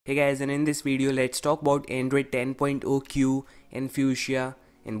Hey guys, and in this video let's talk about Android 10.0 Q and Fuchsia,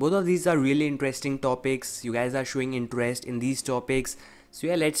 and both of these are really interesting topics. You guys are showing interest in these topics, so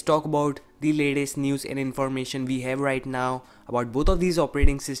yeah, let's talk about the latest news and information we have right now about both of these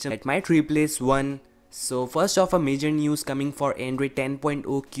operating systems that might replace one. So first off, a major news coming for Android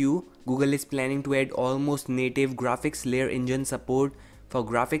 10.0 Q. Google is planning to add almost native graphics layer engine support for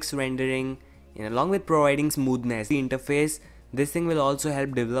graphics rendering, and along with providing smoothness the interface, this thing will also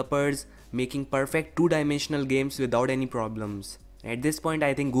help developers making perfect two-dimensional games without any problems. At this point,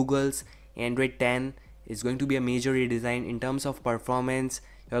 I think Google's Android 10 is going to be a major redesign in terms of performance.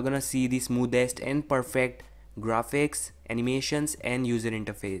 You're gonna see the smoothest and perfect graphics, animations and user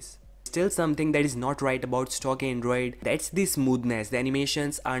interface. Still something that is not right about stock Android, that's the smoothness. The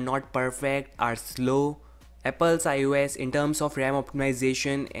animations are not perfect, are slow. Apple's iOS in terms of RAM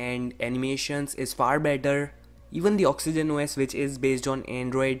optimization and animations is far better. Even the Oxygen OS, which is based on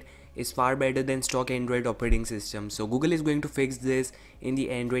Android, is far better than stock Android operating system. So Google is going to fix this in the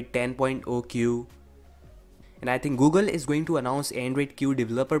Android 10.0 Q. And I think Google is going to announce Android Q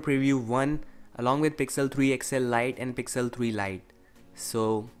Developer Preview 1 along with Pixel 3 XL Lite and Pixel 3 Lite.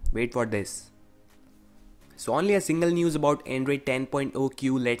 So wait for this. So only a single news about Android 10.0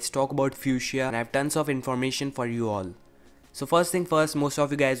 Q. Let's talk about Fuchsia, and I have tons of information for you all. So first thing first, most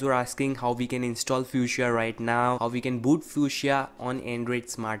of you guys were asking how we can install Fuchsia right now, how we can boot Fuchsia on Android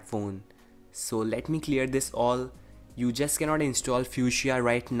smartphone. So let me clear this all. You just cannot install Fuchsia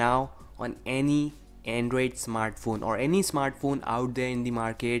right now on any Android smartphone or any smartphone out there in the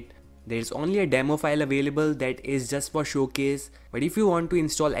market. There is only a demo file available that is just for showcase. But if you want to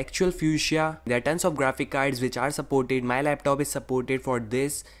install actual Fuchsia, there are tons of graphic cards which are supported. My laptop is supported for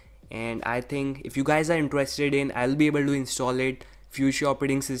this. And I think if you guys are interested in, I'll be able to install it, Fuchsia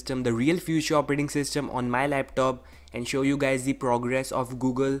operating system, the real Fuchsia operating system on my laptop, and show you guys the progress of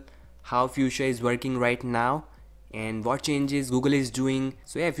Google, how Fuchsia is working right now and what changes Google is doing.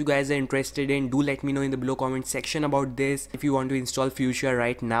 So yeah, if you guys are interested in, do let me know in the below comment section about this. If you want to install Fuchsia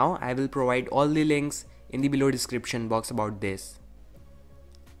right now, I will provide all the links in the below description box about this.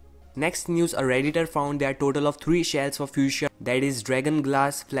 Next news, a Redditor found there are total of 3 shells for Fuchsia, that is Dragon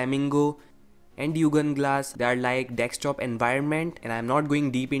Glass, Flamingo and Yugan Glass. They are like desktop environment, and I'm not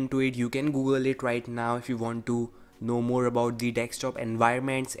going deep into it. You can Google it right now if you want to know more about the desktop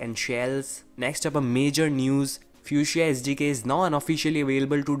environments and shells. Next up, a major news, Fuchsia SDK is now unofficially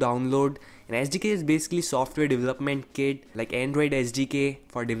available to download. And SDK is basically software development kit like Android SDK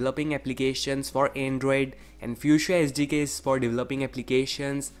for developing applications for Android, and Fuchsia SDK is for developing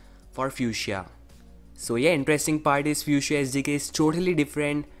applications for Fuchsia. So yeah, interesting part is Fuchsia SDK is totally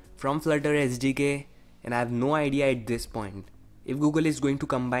different from Flutter SDK, and I have no idea at this point if Google is going to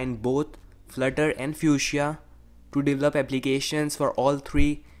combine both Flutter and Fuchsia to develop applications for all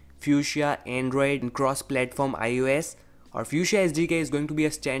three, Fuchsia, Android and cross-platform iOS, or Fuchsia SDK is going to be a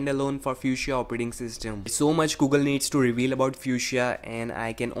standalone for Fuchsia operating system. So much Google needs to reveal about Fuchsia, and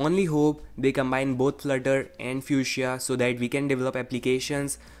I can only hope they combine both Flutter and Fuchsia so that we can develop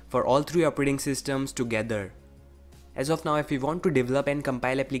applications for all three operating systems together. As of now, if you want to develop and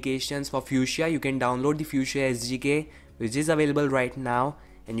compile applications for Fuchsia, you can download the Fuchsia SDK, which is available right now,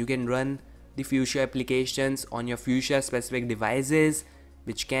 and you can run the Fuchsia applications on your Fuchsia specific devices,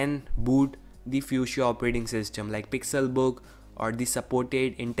 which can boot the Fuchsia operating system like Pixelbook or the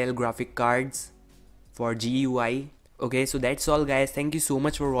supported Intel graphic cards for GUI. Okay, so that's all guys. Thank you so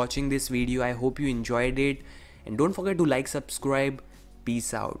much for watching this video. I hope you enjoyed it, and don't forget to like, subscribe.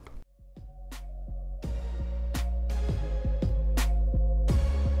 Peace out.